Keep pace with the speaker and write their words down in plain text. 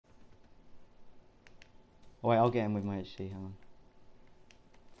Oh wait, I'll get him with my HC, hang on.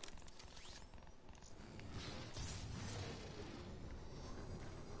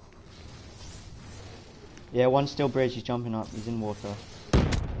 Yeah, one's still bridge, he's jumping up, he's in water.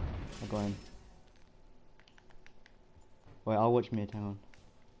 I got him. Wait, I'll watch mid, hang on.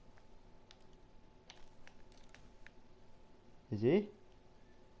 Is he?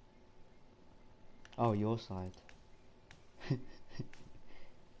 Oh, your side.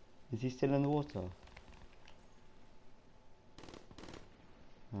 Is he still in the water?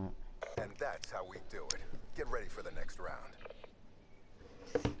 Right. And that's how we do it. Get ready for the next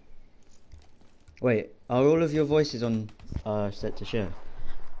round. Wait, are all of your voices on set to share?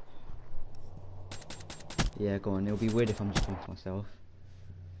 Yeah, go on. It'll be weird if I'm just talking to myself.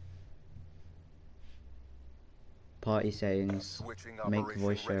 Party settings, make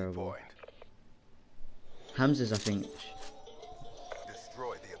voice shareable. Hamza's, I think.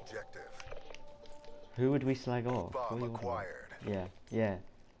 Destroy the objective. Who would we slag off? Bomb acquired. Yeah, yeah.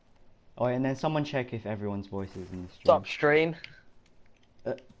 Oh, and then someone check if everyone's voice is in the stream. Stop stream.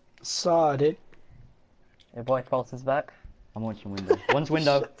 Sorry. Your boy Pulse is back. I'm watching window. One's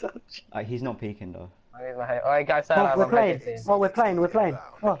window. He's not peeking though. Alright guys, Oh, we're playing. Oh, we're playing.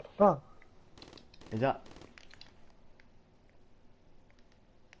 Oh. Is that?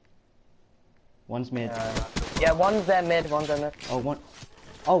 One's mid. Yeah, one's there mid, one's there mid. Oh, one.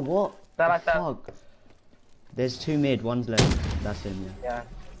 Oh, what? That like that. Fuck. There's two mid, one's left. That's him, yeah. Yeah.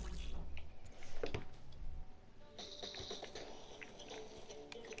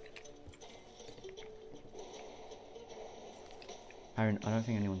 Aaron, I don't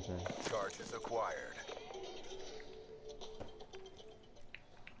think anyone's there. Charges acquired.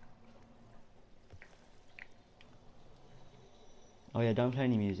 Oh yeah, don't play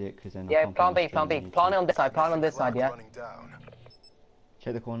any music, because then I Yeah, can't plan put B, my plan B. stream on Plan it YouTube. on this side, plan on this side, yeah? Running down.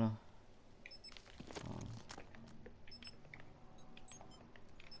 Check the corner.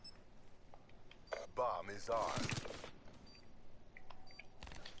 Bomb is on.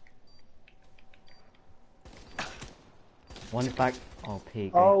 One's back. Oh,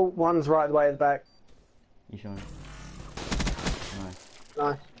 peek. Oh, one's right the way at the back. You showing? Nice.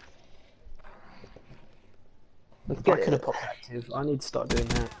 Nice. Let's Get to the pop active. I need to start doing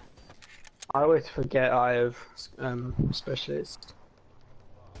that. I always forget I have specialist.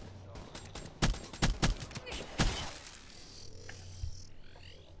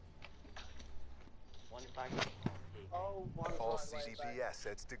 All CDP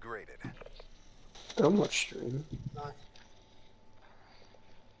assets degraded. Don't watch stream. Nice.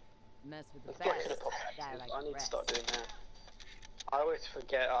 Mess with the Get to the best. pop Die active. like I the need to rest. start doing that. I always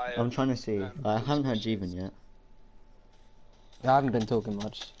forget I I'm trying to see. I haven't had Jeevan yet. I haven't been talking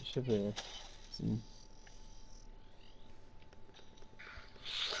much. It should be.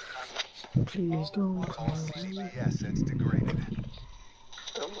 Please don't All call me. CDP assets degraded.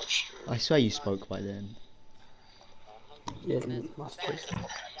 Don't watch stream. I swear you spoke by then. Yeah, you must be. Die like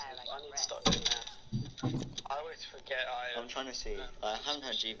I the need to rest. start doing that. I always forget I I'm trying to see. I haven't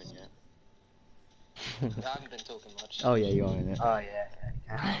had Jeevan yet. I haven't been talking much. Oh yeah, you are in it. Oh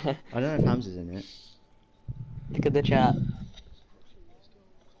yeah. I don't know if Hamza's in it. Look at the chat.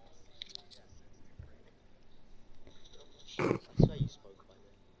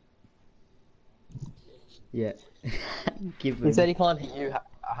 Yeah. Given. He said he can't hear you,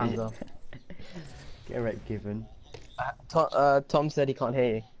 Hamza. Get right, Given. Tom said he can't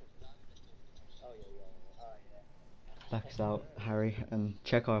hear you. Backs out, Harry, and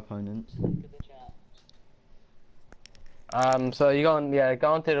check our opponents. So you go on,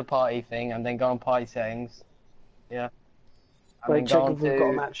 go on to the party thing, and then go on party settings. Yeah. And Wait, then check go on if we've got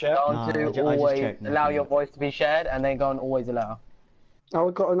a to, match yet. go on Nah, I to just always checked, allow nothing your yet. voice to be shared, and then go on always allow. Oh,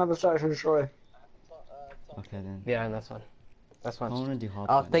 we've got another search and destroy. Okay then. Yeah, and that's fine. That's I fine. want to do hard.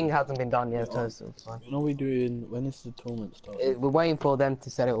 Our point. thing hasn't been done yet, so it's fine. When are we doing? When is the tournament starting? We're waiting for them to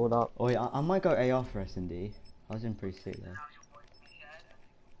set it all up. Oh yeah, I might go AR for S&D. I was in pretty sick there.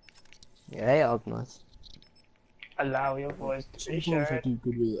 Yeah, that was nice. Allow your voice to be Sometimes I shared. do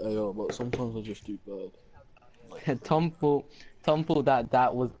good with AR, but sometimes I just do bad. Tom thought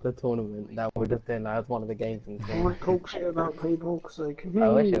that was the tournament that we're just doing. That was one of the games. And I want to talk shit about people because they can hear I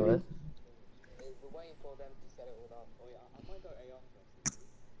wish it me. was.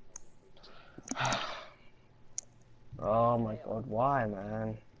 Oh my god, why,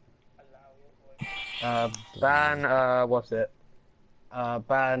 man? Ban, what's it?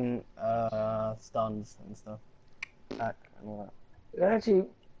 Ban, stuns and stuff. Attack and all Actually,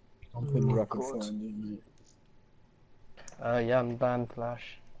 I'm putting rapid God. fire in, mate. that. Yeah, I'm ban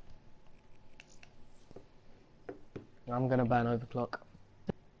Flash. I'm gonna ban Overclock.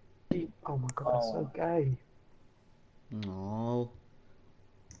 oh my god, that's so gay. No.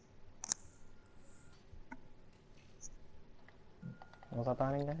 Was I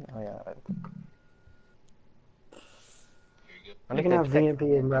banning then? Oh yeah. I You need can to have protect-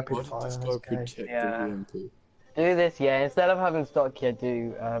 VMP in Why rapid did fire. this guy Let's go. protect Yeah. the EMP? Do this, yeah. Instead of having stock here,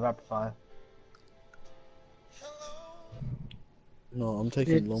 do rapid fire. No, I'm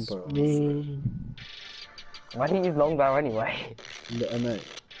taking long It's barrel. me. Why didn't you use long barrel anyway? The MA.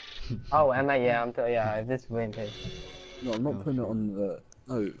 Oh, MA, yeah. Yeah. This VMP. No, I'm not Oh, putting it shit. on the.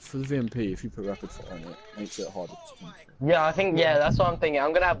 No, for the VMP, if you put rapid fire on it, it makes it harder to penetrate. Yeah, I think that's what I'm thinking.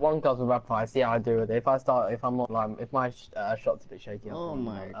 I'm gonna have one class with rapid fire. See how I do with it. If I'm not like, if my shot's a bit shaky. I'll Oh probably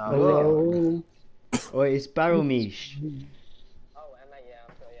my not. God. Hello. Oh, it's Barrel Mish. Oh, MA, yeah.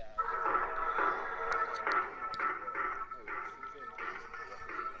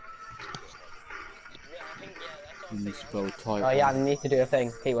 You need to spell tight. Oh yeah, I need to do a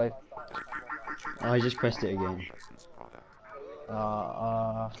thing. Heat wave. I just pressed it again.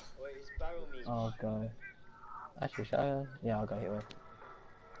 Oh god. Actually, should I? Yeah, I'll go heat wave.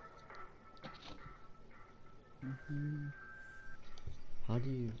 How do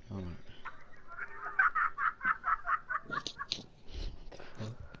you? Oh.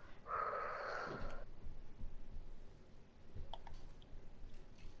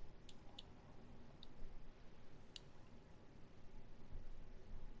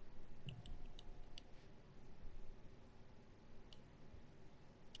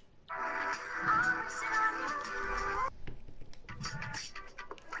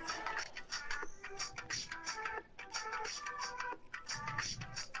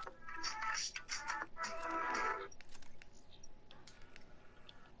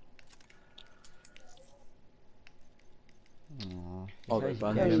 Aw, Oh, it's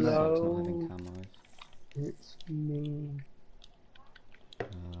they very banned sad the not MA. having camos. It's me. I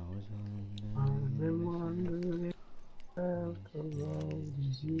was I've been wondering wondering if alcohol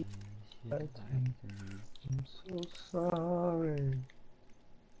is you. I'm so sorry.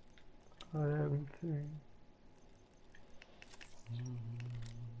 Everything.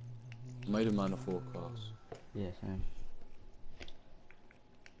 Made a man of forecast. Yeah, same.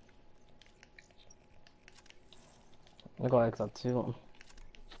 I got XR2 on.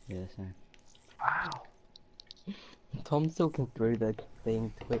 Yeah, same. Wow. Tom's talking through the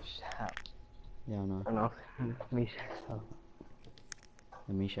thing Twitch chat. Yeah, I know. I know. Me so.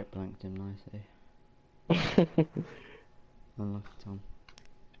 The Mishak blanked him nicely. Unlucky Tom.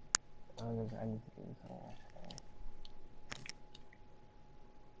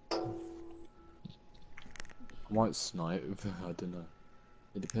 I might snipe, I don't know.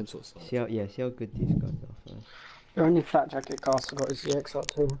 It depends what side. See how good these guys are first. The only fat jacket cast I got is the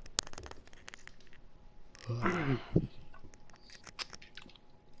XR2.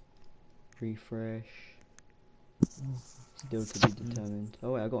 Refresh. Still to be determined.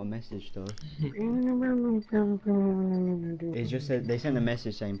 Oh wait, I got a message though. It's just said they sent a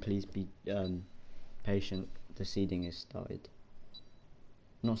message saying please be patient. The seeding is started.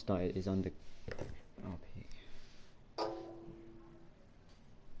 Not started. Is under. Oh, pig.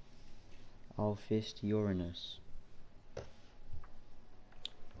 I'll fist Uranus.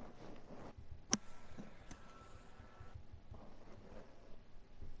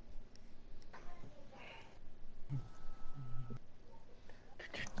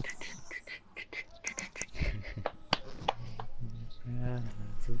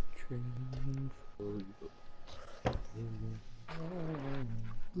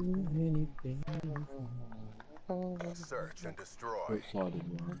 Search and destroy. What side is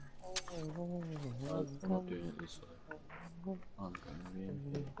one? I'm not doing it this way. I'm going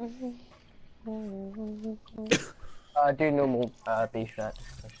to be Do normal B strat.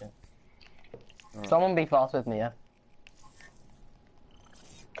 Someone be fast with me, yeah?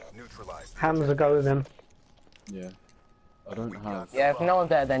 Neutralize. Hamza, go with him. Yeah. I don't have. Yeah, if no one's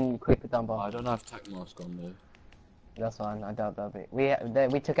there, then quick it down I bar. don't have tac mask on though. That's fine, I doubt that'll be.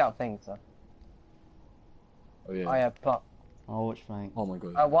 We took out things, so. Oh yeah. Oh yeah, plot. I'll watch flank. Oh my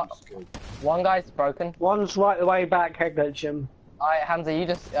god. What? I'm scared. One guy's broken. One's right the way back, head glitch him. Alright, Hamza, you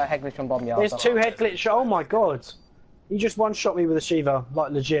just head glitch on bomb yard. There's two head glitch. Oh my god. He just one shot me with a Shiva,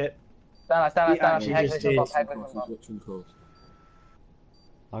 like legit. Stand He up, actually head just glitch on bomb, did. head glitch on He's bomb. watching close.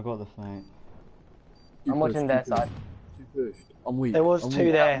 I got the flank. I'm watching their side. Too pushed. I'm weak. There was I'm two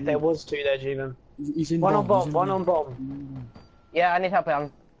weak. there. There was two there, Jeevan. He's in One on bomb. bomb. One on bomb. Yeah, I need help,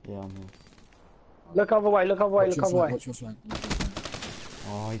 Ham. Yeah, I'm here. Look other way. Look other way. Watch Look your other flank. way. Watch your flank. Watch your flank.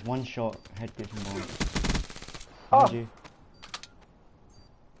 Oh, he's one shot. Head glitch and bomb. Oh. Behind you.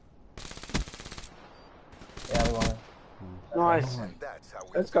 Yeah, we won it. Nice. And that's how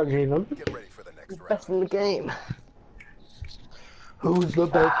we Let's go, Jeevan. get ready for the next round. Best in the game. Who's the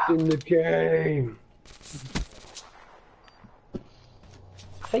best in the game?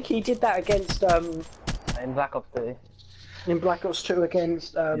 I think he did that against In Black Ops 2. in Black Ops 2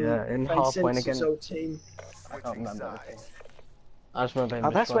 against Yeah, in Ray Halfway Simpson's against- old team. I can't Switching remember the team. sides. I just remember him.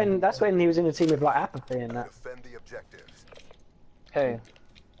 Oh, that's when he was in a team with like Apathy and that. Defend the objectives. Who?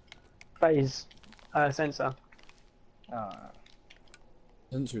 Phase Sensor.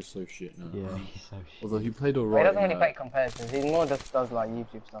 Sensor is so shit now. Yeah, he's so shit. Although he played Well, he alright. doesn't in really that. play comparisons. He more just does like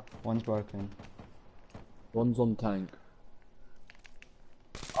YouTube stuff. One's broken. One's on tank.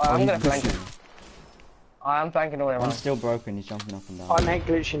 I'm he's gonna flank pushing. him. I'm flanking all the way One's around. still broken. He's jumping up and down. I'm head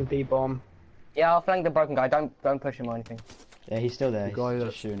glitching B-bomb. Yeah, I'll flank the broken guy. Don't push him or anything. Yeah, he's still there. The He's guy just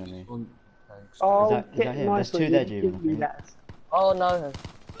that's shooting at me. on tanks. Oh, that get him? nice There's two one, there, you Juven, I give me think. that. Oh no.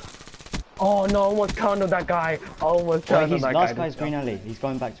 Oh no, I almost turned on that guy. I almost Wait, turned on he's that last guy. guy's green alley. He's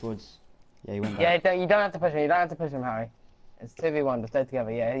going back towards. Yeah, he went Yeah, back. you don't have to push him. You don't have to push him, Harry. It's 2v1. Just stay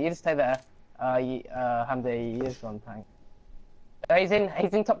together. Yeah, you just stay there. Hamdi, you just on tank. He's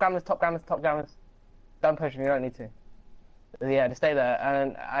in top grammars, top grammars, top grammars. Don't push him. You don't need to. Yeah, just stay there.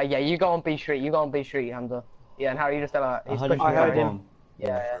 And yeah, you go on B Street. You go on B Street, Hamza. Yeah, and Harry, you just stay there. I He's heard pushing him. you, I heard Harry. him.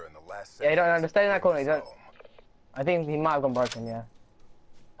 Yeah. We're in the last Yeah, you don't seconds. understand that corner. You don't. Home. I think he might have gone broken. Yeah.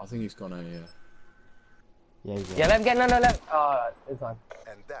 I think he's gone out, yeah. Yeah, he's Yeah, let him get. No, let him. Oh, it's fine.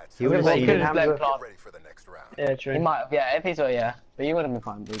 And that's He how would've we seen do it. it. Hamza. Get ready for the next round. Yeah, true. He might have. Yeah, if he saw, yeah. But you would have been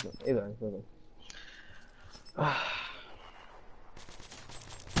fine. But either way.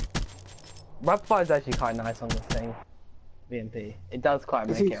 Rapid fire is actually quite nice on this thing. VMP. It does quite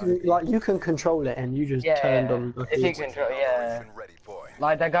If make you it. can, honestly. like you can control it, and you just Yeah, turned on the if you feed. control, yeah. Operation ready, boy.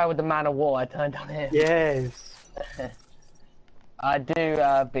 Like that guy with the Man of War, I turned on him. Yes. I do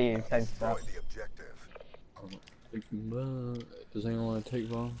be same Destroy stuff. the objective. Does anyone want to take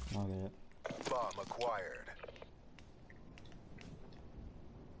one? I'll get it. Bomb acquired.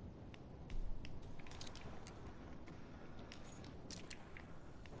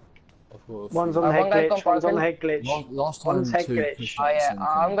 One's on the one head guy's gone glitch. One's on broken. the head glitch. Last time One's head two glitch. pushed Oh at the yeah, same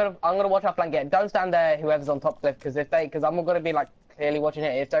I'm time. gonna watch our flank. Don't stand there, whoever's on top cliff, because I'm gonna be like clearly watching it.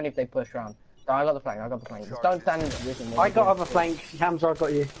 It's only if they push around. So I got the flank. I got the flank. Just don't stand in the position. I got other flank. Hamza, I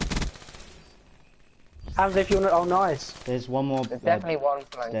got you. Hamza, if you want to. Oh, nice. There's one more. There's definitely one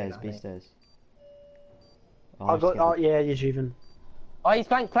flank. Stairs. I B think. stairs. I got. Oh, skipped yeah, you're Juven. Oh, he's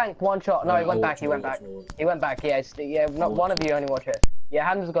flank, one shot. No, he went I'll back. He watch went it, back. I'll watch it. He went back. Yeah, yeah. Not one of you only watch it. Yeah,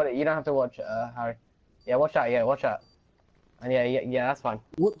 Hamza's got it. You don't have to watch it, Harry. Yeah, watch out. Yeah, watch out. And yeah, that's fine.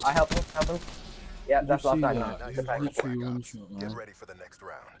 What? I help him. Yeah, that's last time. That? Nice He's work, literally Black one Ops. shot, Get man. ready for the next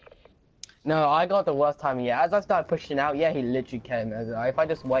round. No, I got the worst time. Yeah, as I started pushing out, yeah, he literally came. If I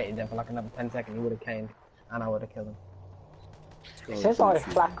just waited there for like another 10 seconds, he would have came, and I would have killed him. It says I have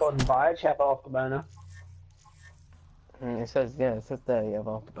flak on, but I actually have afterburner. It says there, yeah,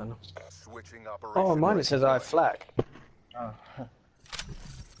 afterburner. Switching operation. Oh, mine it ready, says I have boy. flak. Oh.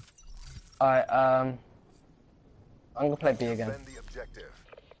 Alright, I'm gonna play B again. Defend the objective.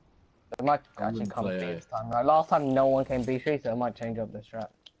 It might I'm actually gonna come B play A. this time. Like, last time no one came B street, so I might change up the strat.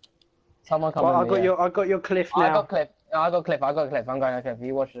 Someone come Well, with I got me, yeah. I got your cliff I now. got Cliff. No, I got Cliff. I'm going to Cliff.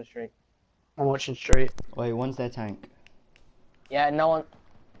 You watch the street. I'm watching street. Wait, one's their tank. Yeah, no one.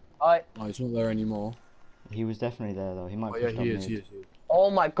 I. Oh, he's not there anymore. He was definitely there though. He might Oh push yeah, up he is, mid. he is. He is. Oh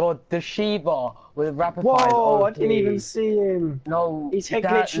my God, the Shiva with rapid fire. Whoa! Oh, I didn't even geez. see him. No, He's head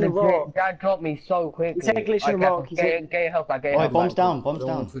that glitching the legit- rock. That dropped me so quickly. He's head glitching the Okay, rock, he's Get help back. Get Oh, help bombs back. down. I Bombs don't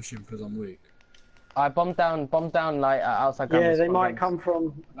want down. to push him because I'm weak. I bombed down like outside. Yeah, Grammars, they on might Grammars. come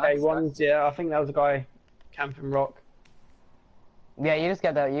from Nice, A1s. Yeah, I think that was a guy camping rock. Yeah, you just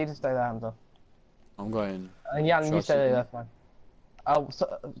get there. You just stay there, Hamza. I'm going. And Yalan, you Trust stay there. him. That's fine.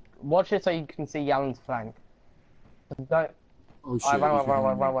 Watch it so you can see Yalan's flank. Don't. Oh shit. Run he's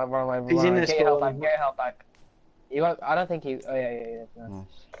behind me. away. He's in this Get your help spawn. back. Get your help back. You won't, I don't think he. Oh yeah. Nice. Nice.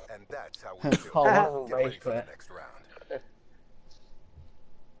 And that's how we do Oh, it. one of them Get ready rage for the quit. next round.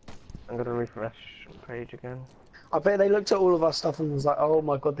 I'm gonna refresh the page again. I bet they looked at all of our stuff and was like, "Oh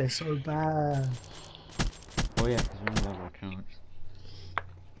my god, they're so bad." Oh yeah, because we're on level accounts.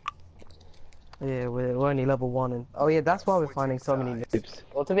 Yeah, we're only level 1 and oh yeah, that's why we're finding so many noobs.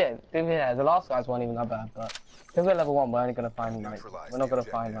 Well, to be fair, the last guys weren't even that bad, but because we're level 1, we're only gonna find like Neutralize we're not the gonna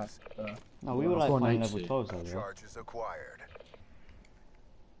find like. objectives. No, we were like One finding HC. level 12s earlier. Charges acquired.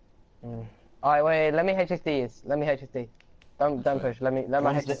 Alright, wait, let me HSD this. Let me HSD. Don't push. Let my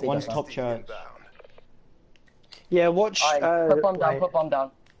One's, HSD. one's go top first. church. Inbound. Yeah, watch. Alright, put bomb down. wait. Put bomb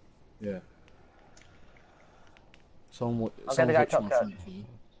down. Yeah. Someone. Okay, Someone the guy watch my chopped out. flank for me.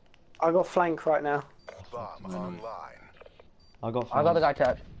 I got flank right now. Bomb no. online. I got. I got the guy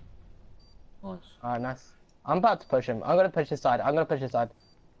church. Nice. Alright, nice. I'm about to push him. I'm gonna push this side. I'm gonna push this side.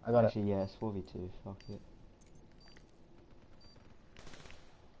 I got it. Actually, yeah, it's 4v2. Fuck it.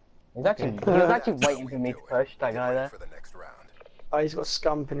 He was actually waiting for me to push that guy there. For the next round. Oh, he's got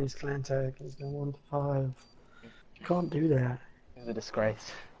scump in his clan tag. He's going 1 to 5. You can't do that. It was a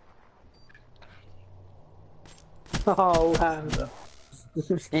disgrace. Oh, Hamza.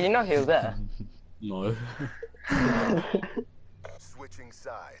 Did you know he was there? No. Switching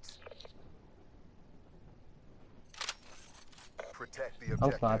sides. Protect the I'm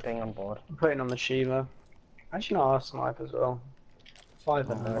objective. sniping on board. I'm putting on the Shiva. Actually, no, I'll snipe as well. 5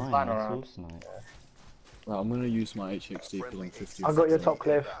 Oh, and no, no. it's mine, fine it's around. all snipe. Right, I'm gonna use my HXD because I'm 50. I've got your top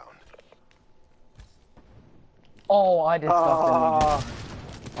cliff. Oh, I did stuff Ah,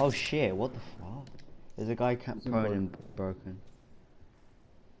 Oh shit, what the fuck? There's a guy prone and broken.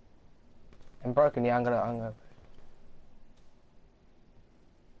 I'm broken, yeah, I'm gonna.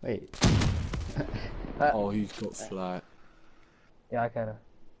 Wait. Oh, he's got flat. Yeah, I can.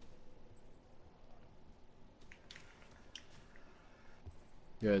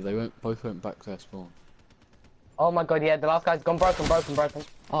 Yeah, both went back to their spawn. Oh my god, yeah, the last guy's gone broken.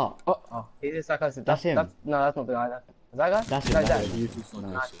 Oh, Oh, he's just like us. That's him. No, that's not the guy. Is that guy? That's no, him, is that's that? him. Use this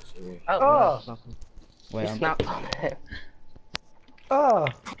on Nice. basis, yeah. Oh, Oh. wait, he I'm... snapped on it. oh.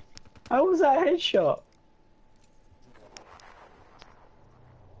 How was that headshot?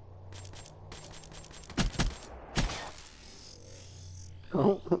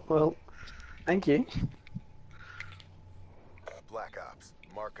 Oh, well, thank you. Black Ops.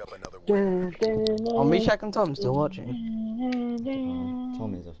 Mark up another win. Oh, Mishak and Tom still watching.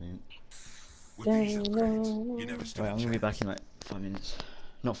 Tom is, I think. With these upgrades, you never Wait, stand I'm a gonna be chance. back in like 5 minutes.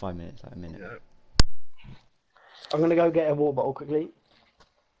 Not 5 minutes, like a minute. I'm gonna go get a water bottle quickly.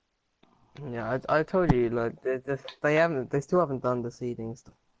 Yeah, I told you, like, they still haven't done the seeding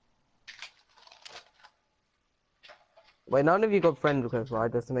stuff. Wait, none of you got friend requests,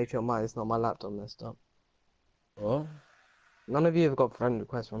 right? Just to make sure it's not my laptop messed up. What? None of you have got friend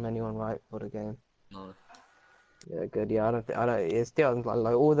requests from anyone, right, for the game? No. Yeah, good. Yeah, I don't. It's still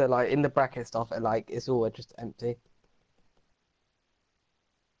like all the like in the bracket stuff. It's all just empty.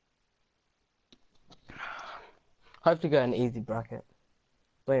 Hopefully, get an easy bracket.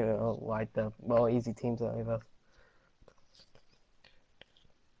 Wait, like the easy teams are over.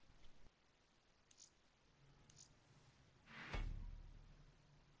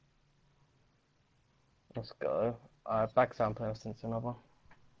 Let's go. Back sample since another.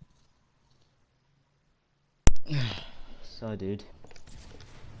 So, dude.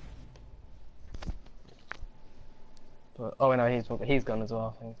 But, oh no, he's gone as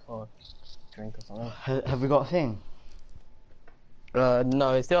well. I think for a drink or something. Have we got a thing?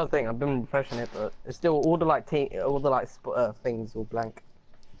 No, it's still a thing. I've been refreshing it, but it's still all the things all blank.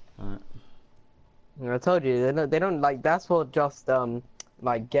 Alright. I told you they don't like that's for just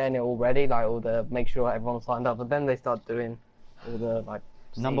like getting it all ready, like all the make sure everyone's signed up, but then they start doing all the like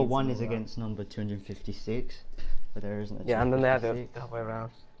Number seeds 1 and is all that. against number 256, but there isn't a Yeah, and then they have it 256. the other way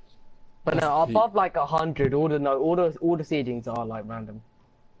around. But no, above like 100, all the seedings are like random.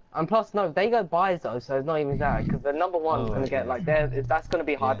 And plus, no, they go buys though, so it's not even that because the number one's Oh, gonna get okay. like that's gonna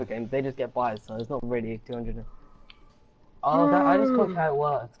be hyper games. They just get buys, so it's not really 200. Oh, I just clicked how it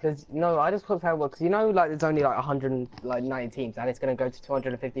works because I just clicked how it works. You know, like there's only like 190 teams, and it's gonna go to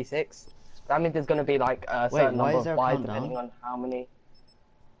 256. That means there's gonna be like a Wait, certain why number is there of a buys countdown? depending on how many.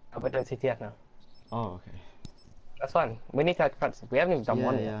 Oh, we're doing CTF now. Oh, okay. That's fine. We need to have practice. We haven't even done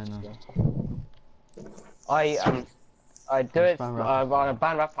one Yeah, yet. I know. I do it. ban I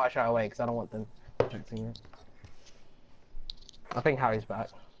ban Rapid Fire straight away because I don't want them protecting it. I think Harry's back.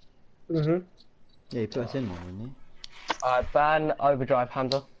 Mhm. Yeah, you put us in one, didn't you? I ban Overdrive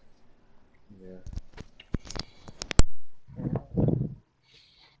Hamza. Yeah.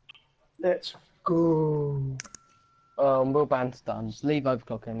 Let's go. We'll ban stuns. Leave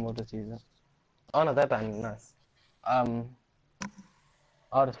overclock in. We'll just use it. Oh no, they're banning. Nice. I'll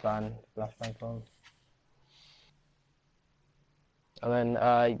just ban flashbang from. And then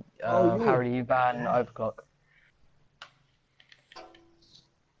Oh, you. Harry, you ban overclock.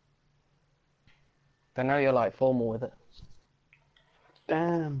 I know you're like formal with it.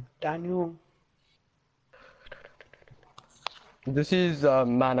 Damn, Daniel. This is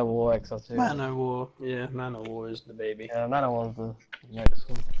Man of War XR2. Man of War. Yeah, Man of War is the baby. Yeah, Man of War's the next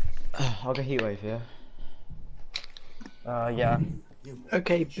one. I'll go Heatwave, yeah? Yeah.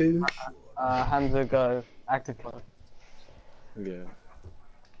 Okay, boo. Hamza go active flow. Yeah.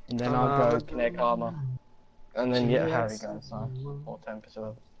 And then I'll go Uh, kinetic armor. And then yeah, Harry Yes. goes so or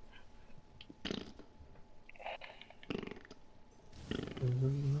 10%.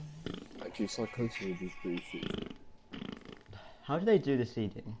 Actually, Psychosis would be pretty shit. How do they do the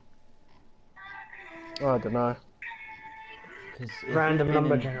seeding? I don't know. Because Random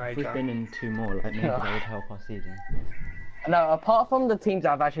number If generator. we've been in 2 more, like maybe that would help our seeding. No, apart from the teams that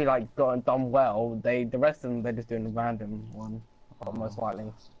have actually like done well, the rest of them they're just doing a random one, most likely.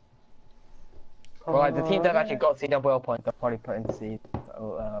 But like the teams that have actually got CWL points, they'll probably put in seed,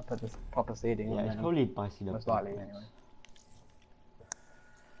 put this proper seeding. Yeah, on it's them. probably by CW. Most likely, anyway.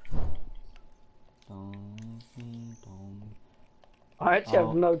 I actually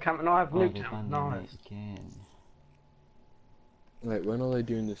have no camp, and I have Oh, nuke they camp. banned Nice. it again. Wait, when are they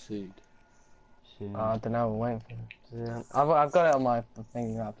doing the seed? Soon. I don't know. We're waiting for it. Yeah. I've got it on my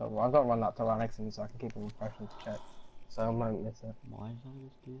thing laptop. I've got my laptop right next to me so I can keep it refreshed to check. So I won't miss it. Why did I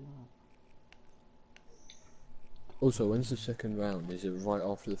just do that? Also, when's the second round? Is it right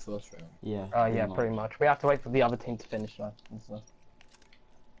after the first round? Yeah. Yeah, pretty much. We have to wait for the other team to finish that. And stuff.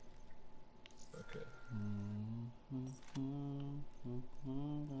 Okay.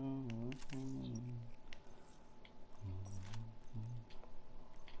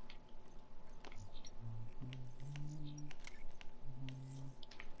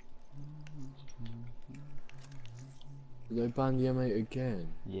 Did they ban the M8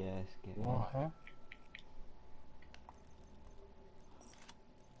 again? Yes, get it. Uh-huh.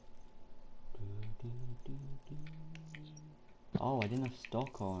 Oh, I didn't have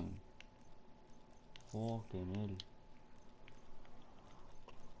stock on. Fucking hell.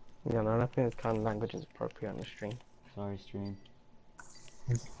 Yeah, no, I don't think this kind of language is appropriate on the stream. Sorry, stream.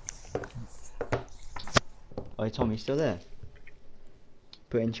 Oh, Tom, you still there?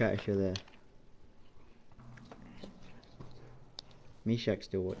 Put in chat if you're there. Mishak's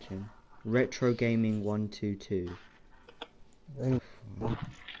still watching. Retro Gaming 122. Who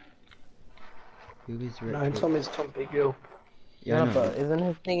is Retro? No, Tom is Tom Big Gill. Yeah, I know. but isn't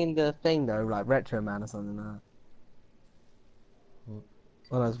his thing in the thing though, like Retro Man or something like that? What?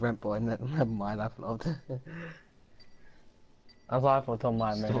 Well, that's Rent Boy, never mind, I flopped. I thought Tom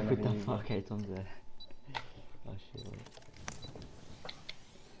might have Stop made with it. that. Okay, Tom's there. Oh shit.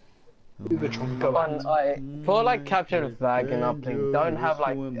 Ubertron, Come go on, for like capture the flag and uplink, don't have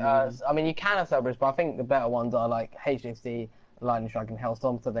like, I mean you can have Cerberus, but I think the better ones are like HDFC, Lightning Strike and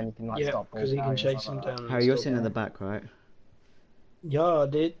Hellstorm, so then you can like Yeah, stop all because he can carriers, chase stuff him like down. Harry, you're and sitting in stuff. the back, right? Yeah,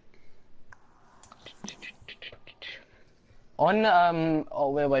 dude. On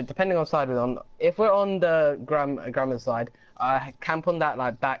wait, depending on side we're on, if we're on the grammar side, camp on that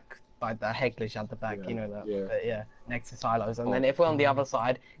like back by the Heglish at the back, Yeah, you know that, yeah. yeah, next to silos, and then if we're on the other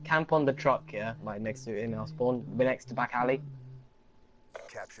side, camp on the truck, yeah, like next to in our spawn, we're next to back alley.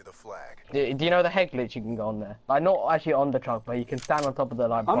 Capture the flag. Do you know the Heglish? You can go on there, like not actually on the truck, but you can stand on top of the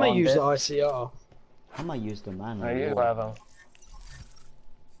like. I may barn use bit. the ICR. I might use the man. Oh, on the you wall. whatever.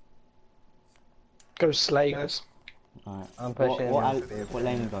 Go Slayers. Alright. I'm pushing. What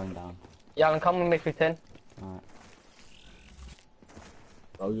lane are you going down? Yeah, I'm coming with me 10. Alright.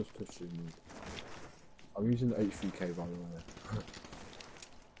 I was just pushing. I'm using the H3K by the way.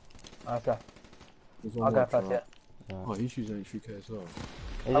 Okay, There's I'll one go right first. truck. Yeah. Oh, he's using H3K as well.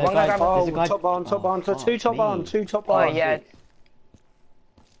 There's I a wanna guy- grab- there's a Oh, guy- top barn, top Oh, barn, so two top fuck barn, me. two top Oh barn. yeah.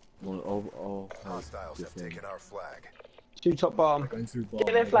 Hostiles have taken our flag. Two top barn. Going through Get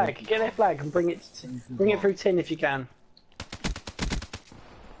their flag, and bring it through tin if you can.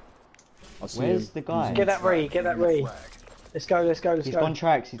 I see Where's him. the guy? Get that re, get that re. Flag. Let's go, let's go, let's He's go. gone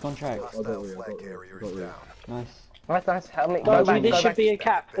tracks, he's gone tracks. Hostile you, I flag got you, carrier got is you. down. Nice. Nice. Help me. Go, back, this go should back. be a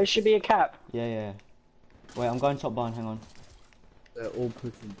cap. There should be a cap. Yeah, yeah. Wait, I'm going top barn, hang on. They're all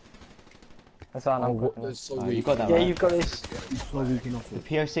pushing. That's fine. Oh, I'm what? good. They're so Alright, weak. you got that Yeah, right. you've got this. He's so weak enough. The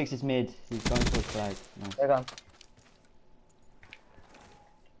PO6 is mid, he's going for his flag. Nice. They're gone.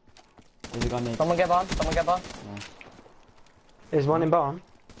 There's a guy mid. Someone get on. Someone get on. Nice. There's one in barn.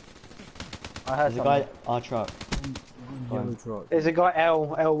 I heard There's a someone. guy, our truck. Yellow truck. There's a guy L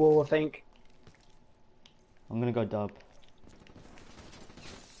wall, I think. I'm gonna go dub.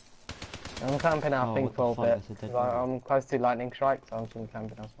 I'm camping out, Oh, I think, what for a the fuck, bit. that's a dead 'Cause body. I'm close to lightning strike, so I'm just gonna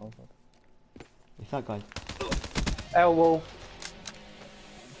camp it out for a bit. If that guy. L wall.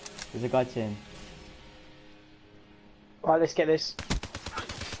 There's a guy tin. Right, let's get this.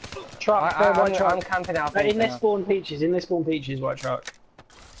 Truck, I'm white truck. camping out. In this spawn peaches, white truck.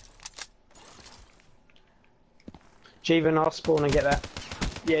 Jeevan, I'll spawn and get that.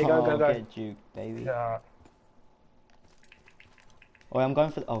 Yeah, go, Oh, go, go. Get Duke, baby. Yeah. Oh, I'm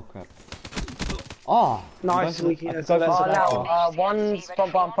going for the. Oh crap. Oh! Nice, I'm going we for the, can- I so could go that's for Oh the about- pool. no, one's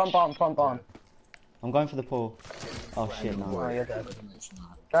front barn. I'm going for the pool. Oh shit, Oh, no. you're dead.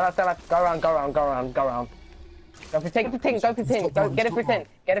 Go around. Go for 10, go for 10, go for 10. Go, get it for 10.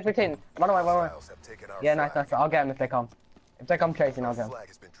 Get it for 10. Run away, run away. Hostiles have taken our Yeah, nice, flag. nice. I'll get him if they come. If they come chasing, I'll Our get him. flag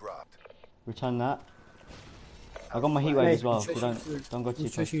has been dropped. Return that. I got my heat wave as well, so Chasing don't through- don't go too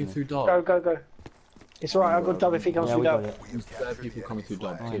Who's close chasing to you me. through Go, dark? go, go. It's alright, I've got dub if he comes Yeah, through we got dub. it. We There's have bad captured people the coming enemy through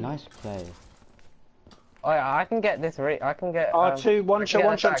dark flag. Oh, too. nice play. Oh yeah, I can get this. I can get. R2, one I shot, can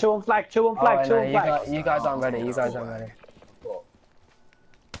one get shot, that 2 on flag, 2 on flag. flag, Oh, 2 no, on you flag. guys aren't ready. You guys aren't ready.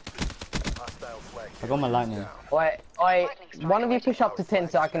 Hostile flag I got my carrier is lightning. down. Wait, one of you push up to 10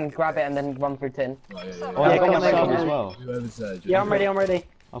 so I can grab it and then run through 10. Oh, yeah, Oh, I Yeah, got go my on, mate, sub go as on. well. Whoever's there. just- Yeah, I'm ready, I'm ready.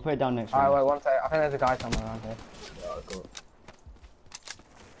 I'll put it down next Alright, round. wait, one sec. I think there's a guy somewhere around here. Yeah, I got-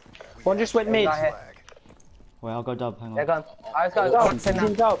 We One have just went the mid. enemy flag. Wait, I'll go dub. Hang They're on. gone. I just got Dub, to he's 10 in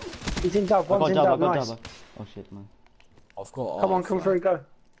now. dub. He's in dub, I one's got in dub. I dub, got nice. dub. Oh shit, man. I've got. Come on, come through, go.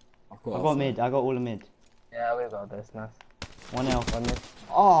 I've got. I got mid. I got all the mid. Yeah, we got this. Nice. 1L. One mid.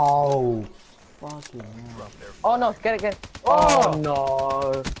 Oh. Fucking hell. Drop their Oh flag. no, get it, get it. Oh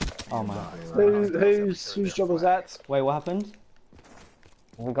no. Oh man. Whose job was that? Wait, what happened?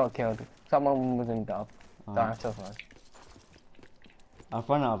 We got killed. Someone was in dub. Oh, Don't have to find. I've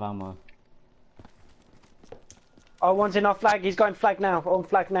run out of ammo. Oh, one's in our flag, he's going flag now, on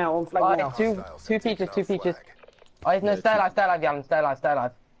flag now, on flag now. Alright, two Hostiles have taken features, two our features. flag. Oh, no, Yeah, stay alive, Jan, stay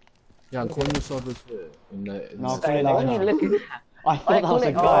alive. Yeah, I'm calling the servers here. In the, No, the- call it What are now. you looking at? I thought that was a call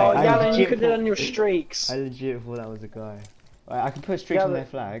it- guy. Oh, I Yalan, you legit could have done your streaks. I legit thought that was a guy. Right, I can put streaks on Yeah, their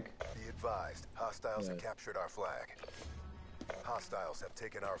flag. Be advised, hostiles have Yeah. captured our flag. Hostiles have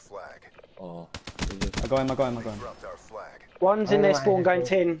taken our flag. Oh. I got him. We dropped our flag. One's in their Oh, spawn going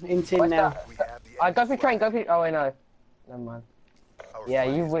tin, in tin What's now. that? We have the I go enemy for train, flag. go for. Oh wait, no. Never mind. Our Yeah,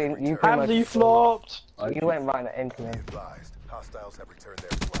 flag you has been win. You returned. pretty Hamza, you much. flopped. You went right into Be him. advised, hostiles have returned their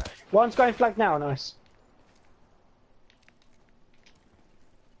flag. One's going flag now, nice.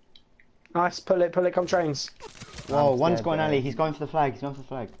 Nice, pull it, come trains. Whoa, one's scared, going bro. alley. He's going for the flag. He's going for the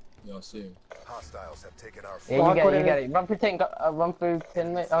flag. Yeah, I see him. Hostiles have taken our Yeah, flag. you get put it, it you get in. it. Run through 10, run through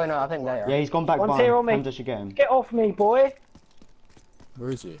 10 minutes. Oh no, I think they are. Yeah, he's gone back One's behind. here on me. Hamza should get him. Get off me, boy.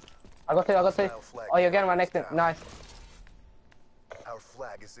 Where is he? I got two. Hostile flag Oh, you're getting right carrier next to is him. down. Nice. Our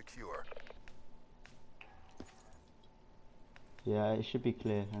flag is secure. Yeah, it should be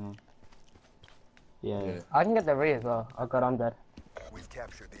clear. Hang on. Yeah. Yeah. I can get the re as well. Oh god, I'm dead. We've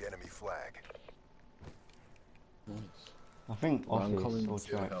captured the enemy flag. Nice. I think Right, I'm office coming or to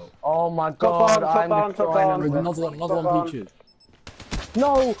your track. help. Oh my Top god, barn, I'm top destroying barn. There's them. another one on. peaches.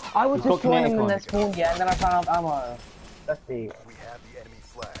 No, I was He's got destroying them in kinetic their on. spawn, yeah, and then I found out ammo. Let's see. We have the enemy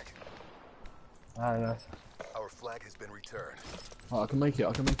flag. I don't know. Our flag has been returned. Oh, I can make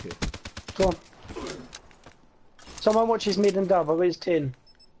it. Go on. Someone watches mid and dub, I was tin.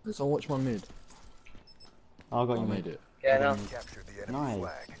 Let's all watch my mid. Oh, I got I you, made mate. it. Yeah, no. We captured the enemy Nice.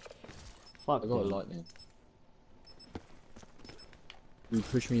 flag. Fuck I got a him. lightning. He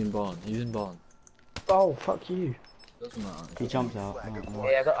pushed me in barn. He's in barn. Oh, fuck you. Doesn't matter. He jumped out. Flag No, no.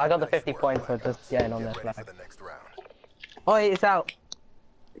 acquired. Yeah, I got the 50 Nice work, points for fighters. just getting on Get their ready flag. for the next round. Oh, it's out.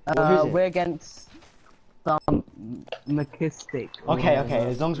 who's it? We're against some Makistic. Okay, okay.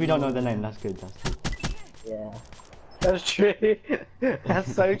 As long as we don't know the name, that's good. That's good. Yeah. That's true.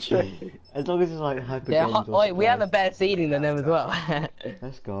 That's so true. As long as it's like hyper Yeah, games or wait, we have a something. better seeding than them as well.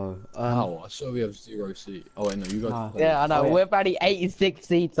 Let's go. Ow, I swear we have 0 seat. Oh wait, no, you guys. Nah. play. Yeah, I know. Oh, yeah. We're already 86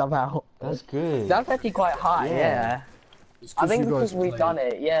 seeds somehow. That's good. That's actually quite high. Yeah. Yeah. It's I 'cause think you guys because we've play- done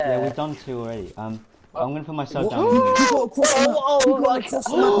it. Yeah, Yeah. we've done 2 already. I'm gonna put myself What? down. He got across the map. Oh, He got across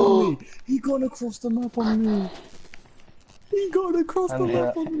the map on me. He got across the map on me. He got across the And,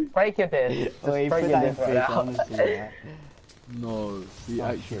 map on me. break your disc. Oh, he Just break put your that in disc right face, now. honestly. Yeah. No, he Oh,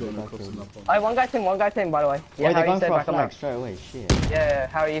 actually shit, got that across the killed map on me. Alright, one guy's in, by the way. Yeah, Wait, they're Harry, going stay for a back on flag that. straight away. Shit. Yeah,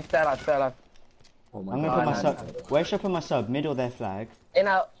 Harry, stay alive, stay alive. Oh my I'm gonna god. put my no, sub. Where should I put my sub? Mid or their flag? In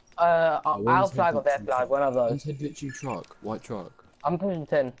our where's flag or their Head flag, one of those. Where's head glitchy truck? White truck. I'm pushing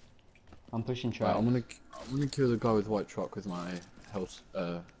 10. I'm pushing Right, track. I'm gonna kill the guy with white truck with my health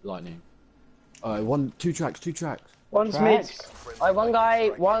lightning. Alright, two tracks. One's mid. Tracks?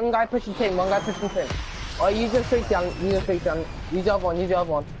 Alright, one guy pushing 10, one guy pushing 10. Oh, use your streak down, use the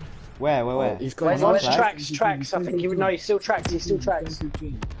other one. Where? Oh, he's got Where's my one? flag. Tracks, I think he would know, he's still tracks, He's going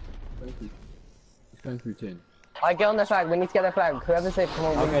through 10. I get on the flag, we need to get the flag. Whoever's safe, come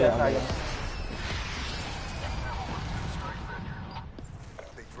on, we need to Okay, get the flag. okay.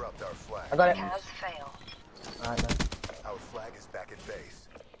 They dropped our flag. I got it. Has failed. Alright, nice. Our flag is back at base.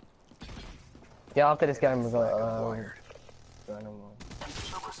 Yeah, after this game, we got Flag acquired.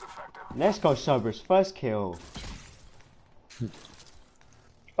 Let's go, Cerberus. First kill.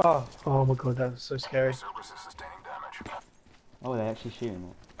 Oh my god, that was so scary. Oh, they're actually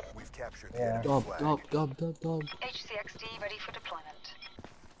shooting it. We've captured captured the Yeah. enemy Dub, flag. dub. HCXD ready for deployment.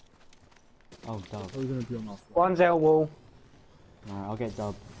 Oh, dub. How are we gonna be on our flag? One's L wall. Alright, I'll get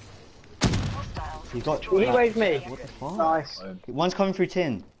dub. Hostiles. He got. He waved me. What the fuck? Nice. One's coming through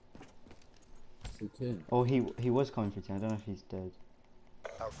tin. Tin. Oh, he was coming through tin. I don't know if he's dead.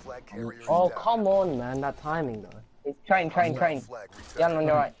 Our flag carrier is Oh, down. come on, man. That timing, though. It's train. Flag Yeah, returned. on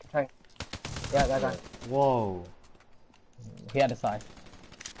your right. Train. Yeah, that guy. Whoa. He had a side.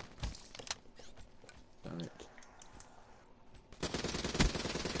 Damn it.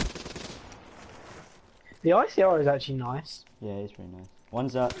 The ICR is actually nice. Yeah, it's very nice.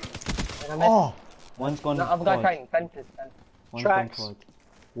 One's up. And I missed. Oh! One's gone. No, I've got quad. train. Fences. One's Tracks. gone quad.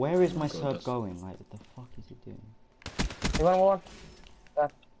 Where is my God, sub that's- going? Like, what the fuck is he doing? You want one?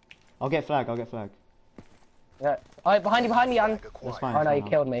 I'll get flag. Yeah. Oh, behind you, Jan. Flag That's acquired. fine. Oh no, you fine,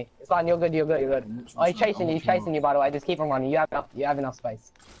 killed me. It's fine, you're good. Oh, he's chasing you, by the way. Just keep on running. You have enough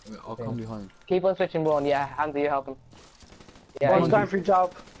space. Wait, I'll come behind. Keep on switching one. Yeah, Hamza, you help him. Yeah, One's he's- going through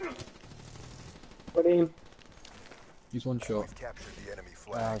dub. Put him. Use one shot. We've captured the enemy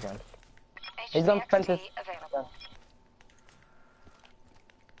Oh, flag. okay. He's on fences. available.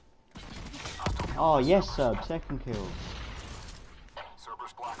 Oh, yes, sub. Second kill.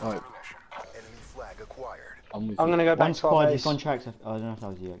 Right, Enemy flag acquired. I'm with I'm you. gonna go back One's to our quad. base. He's gone tracks. Oh, I don't know if that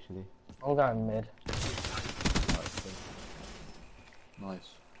was you, actually. I'm going mid. Nice.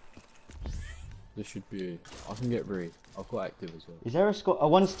 This should be. I can get Ree. I've got active as well. Is there a squad? Oh,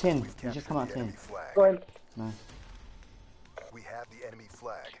 one's tin. We've He's just captured come out the tin. enemy flag. Go in. Nice. We have the enemy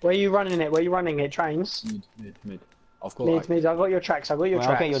flag. Where are you running it? Where are you running it? Trains? Mid. I've got Mid, active. mid. I got your tracks. I got your Wait, I'll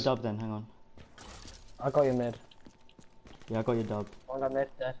tracks. get your dub then. Hang on. I got you mid. Yeah, I got your dub. One got mid.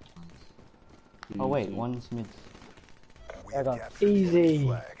 Dead. Oh wait, Easy. one's mid. We There have you go. captured the enemy Easy.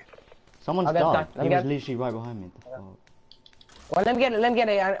 flag. Someone's I'll get died. that, I'll He get- was literally right behind me. What the fuck? Well, let me get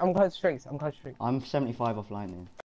it. I'm close to streaks. I'm 75 off lightning.